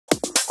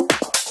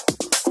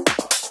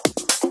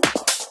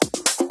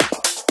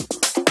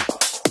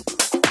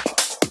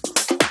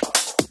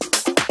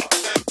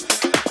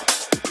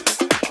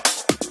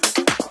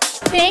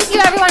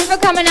Thank you everyone for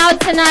coming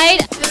out tonight.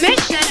 The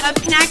mission of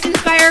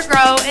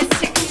Connect.Inspire.Grow is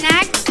to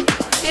connect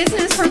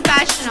business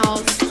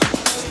professionals,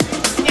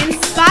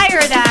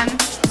 inspire them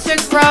to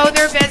grow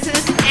their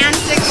business and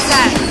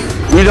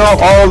success. We don't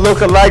all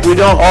look alike, we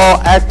don't all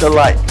act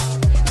alike.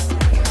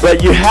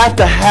 But you have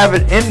to have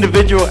an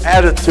individual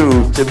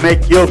attitude to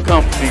make your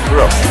company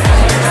grow.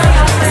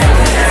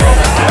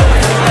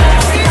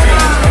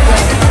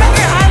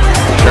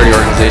 Charity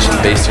organization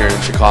based here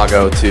in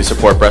Chicago to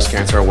support breast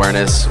cancer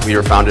awareness. We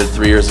were founded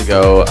 3 years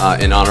ago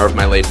in honor of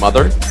my late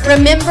mother.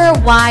 Remember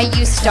why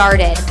you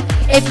started.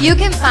 If you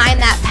can find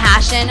that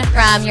passion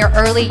from your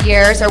early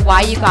years or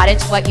why you got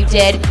into what you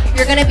did,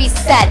 you're going to be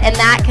set, and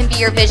that can be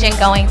your vision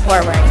going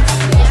forward.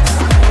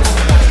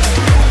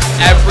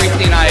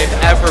 Everything I've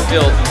ever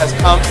built has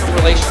come from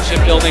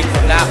relationship building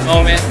from that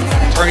moment,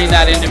 turning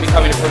that into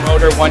becoming a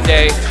promoter, one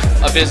day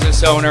a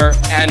business owner,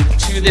 and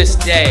to this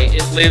day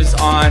it lives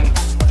on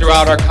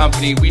throughout our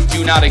company. We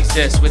do not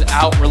exist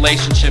without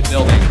relationship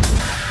building.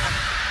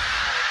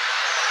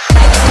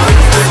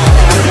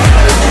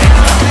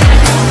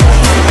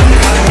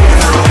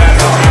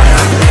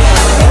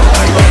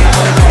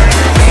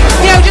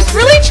 Just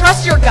really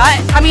trust your gut.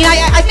 I mean,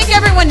 I think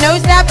everyone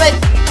knows that, but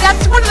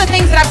that's one of the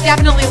things that I've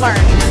definitely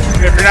learned.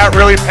 If you're not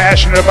really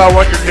passionate about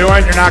what you're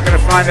doing, you're not going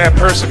to find that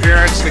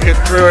perseverance to get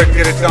through it and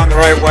get it done the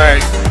right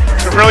way.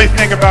 So really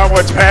think about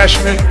what's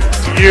passionate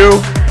to you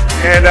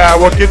and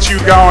what gets you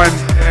going,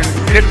 and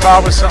get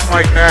involved with something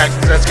like that,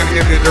 because that's going to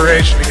give you the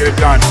duration to get it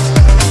done.